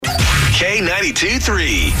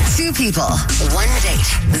K92-3. Two people, one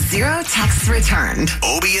date, zero texts returned.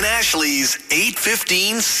 Obie and Ashley's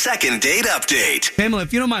 8:15 second date update. Pamela,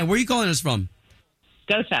 if you don't mind, where are you calling us from?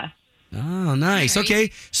 Gotha. Oh, nice. All right.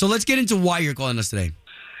 Okay, so let's get into why you're calling us today.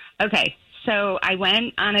 Okay, so I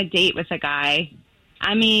went on a date with a guy.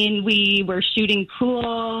 I mean, we were shooting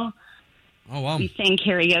pool. Oh, wow. We sang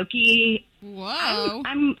karaoke. Whoa.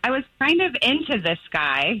 I was kind of into this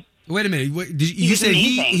guy. Wait a minute. You was said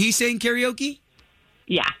amazing. he sang karaoke?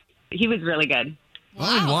 Yeah, he was really good. Wow.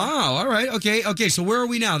 Oh, wow. All right. Okay, so where are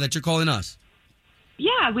we now that you're calling us?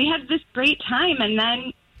 Yeah, we had this great time, and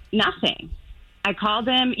then nothing. I called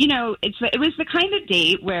him. You know, it was the kind of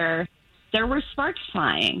date where there were sparks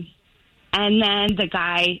flying, and then the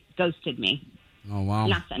guy ghosted me. Oh, wow.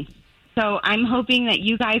 Nothing. So I'm hoping that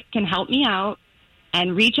you guys can help me out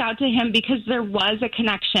and reach out to him because there was a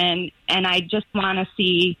connection, and I just want to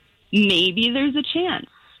see maybe there's a chance.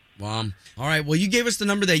 Wow. All right. Well, you gave us the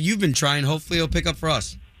number that you've been trying. Hopefully he'll pick up for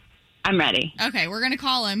us. I'm ready. Okay, we're going to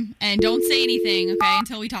call him, and don't say anything, okay,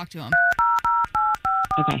 until we talk to him.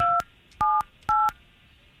 Okay.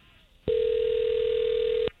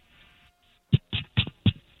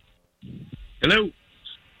 Hello,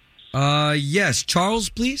 Yes. Charles,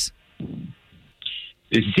 please?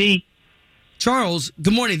 this is he. Charles,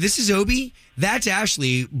 good morning. This is Obie. That's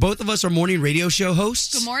Ashley. Both of us are morning radio show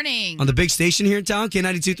hosts. Good morning. On the big station here in town,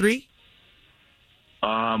 K92.3.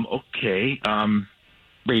 Okay.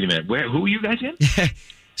 Wait a minute. Who are you guys in?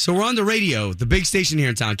 So we're on the radio, the big station here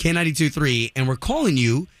in town, K92.3, and we're calling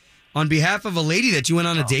you on behalf of a lady that you went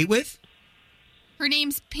on a date with. Her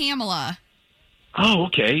name's Pamela. Oh,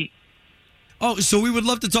 okay. Oh, so we would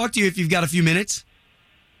love to talk to you if you've got a few minutes.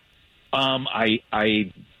 Well,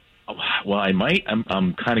 I might.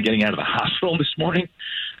 I'm kind of getting out of the hospital this morning.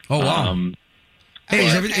 Oh, wow. Hey,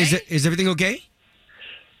 is everything okay?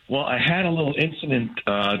 Well, I had a little incident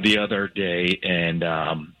the other day, and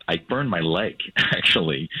I burned my leg.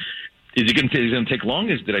 Actually, is it going to take long?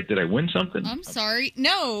 Did I win something? I'm sorry.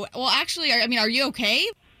 No. Well, actually, are you okay?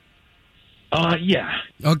 Yeah.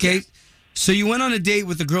 Okay. So you went on a date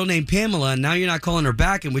with a girl named Pamela, and now you're not calling her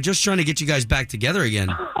back, and we're just trying to get you guys back together again.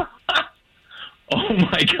 Oh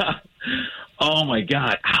my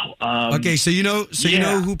God! Ow. Okay, so you know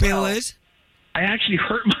who Pamela is? I actually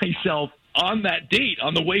hurt myself on that date,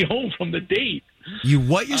 on the way home from the date. You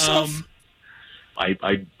what yourself?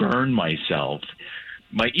 I burned myself.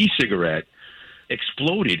 My e-cigarette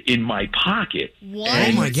exploded in my pocket. What?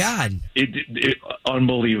 Oh my God! It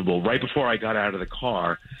unbelievable. Right before I got out of the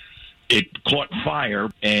car, it caught fire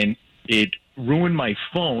and it ruined my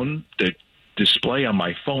phone. The display on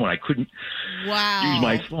my phone. I couldn't use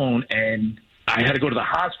my phone, and I had to go to the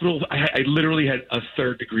hospital. I literally had a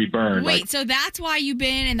third-degree burn. Wait, so that's why you've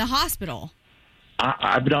been in the hospital?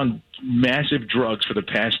 I've been on massive drugs for the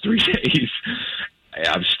past 3 days.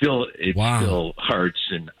 It still hurts,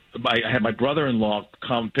 and I had my brother-in-law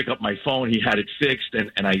come pick up my phone. He had it fixed,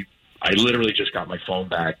 and I literally just got my phone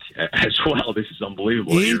back as well. This is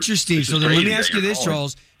unbelievable. Interesting. So then let me ask you this,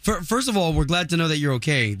 Charles. First of all, we're glad to know that you're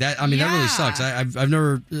okay. That really sucks. I've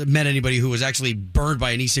never met anybody who was actually burned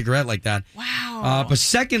by an e-cigarette like that. Wow. But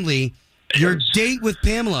secondly, your date with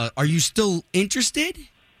Pamela, are you still interested?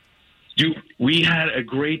 We had a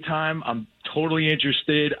great time. I'm totally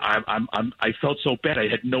interested. I felt so bad. I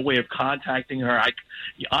had no way of contacting her.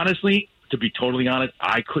 Honestly, to be totally honest,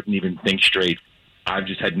 I couldn't even think straight. I've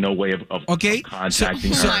just had no way of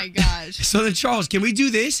contacting her. Oh, my gosh. So then, Charles, can we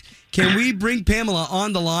do this? Can we bring Pamela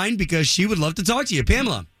on the line because she would love to talk to you?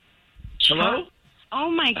 Pamela. Hello?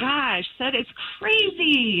 Oh, my gosh. That is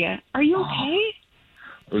crazy. Are you okay?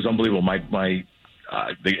 It was unbelievable.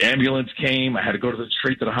 The ambulance came. I had to go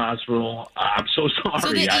straight to the hospital. I'm so sorry.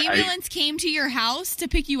 So the ambulance came to your house to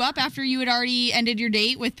pick you up after you had already ended your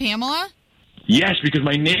date with Pamela? Yes, because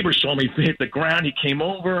my neighbor saw me hit the ground. He came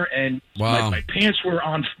over, and my pants were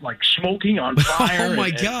on, smoking on fire. Oh,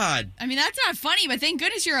 my God. I mean, that's not funny, but thank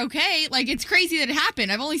goodness you're okay. It's crazy that it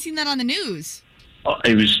happened. I've only seen that on the news.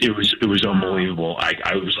 It was unbelievable.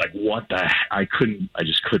 I was like, what the heck? I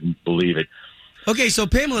just couldn't believe it. Okay, so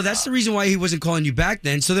Pamela, that's the reason why he wasn't calling you back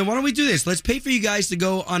then. So then why don't we do this? Let's pay for you guys to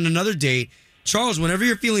go on another date. Charles, whenever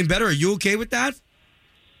you're feeling better, are you okay with that?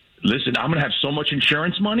 Listen, I'm going to have so much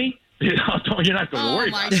insurance money. You're not going to worry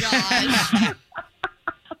about it. Oh, my gosh.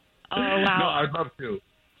 Oh, wow. No, I'd love to.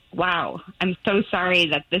 Wow. I'm so sorry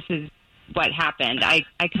that this is what happened. I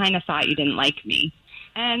kind of thought you didn't like me.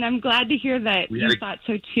 And I'm glad to hear that you thought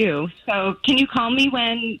so, too. So can you call me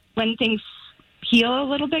when things heal a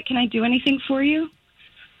little bit? Can I do anything for you?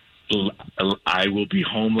 I will be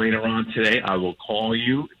home later on today. I will call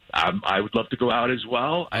you. I would love to go out as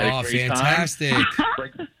well. I had a great fantastic.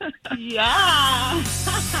 time. Yeah.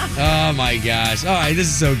 Oh, my gosh. All right, this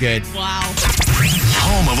is so good. Wow.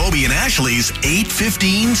 Home of Obie and Ashley's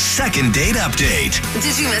 8:15 second date update.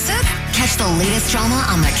 Did you miss it? Catch the latest drama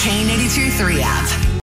on the K82 3 app.